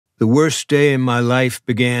The worst day in my life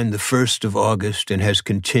began the 1st of August and has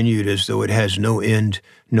continued as though it has no end,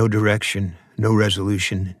 no direction, no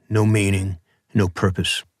resolution, no meaning, no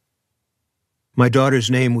purpose. My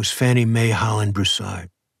daughter's name was Fannie Mae Holland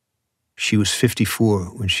Broussard. She was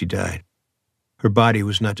 54 when she died. Her body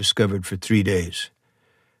was not discovered for 3 days.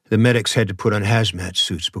 The medics had to put on hazmat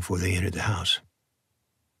suits before they entered the house.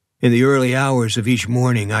 In the early hours of each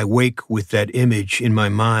morning, I wake with that image in my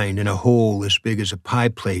mind in a hole as big as a pie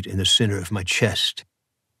plate in the center of my chest.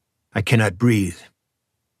 I cannot breathe.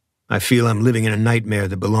 I feel I'm living in a nightmare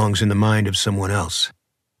that belongs in the mind of someone else.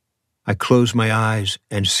 I close my eyes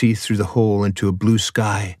and see through the hole into a blue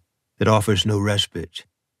sky that offers no respite,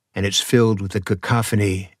 and it's filled with the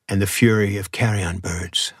cacophony and the fury of carrion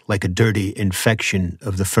birds, like a dirty infection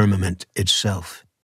of the firmament itself.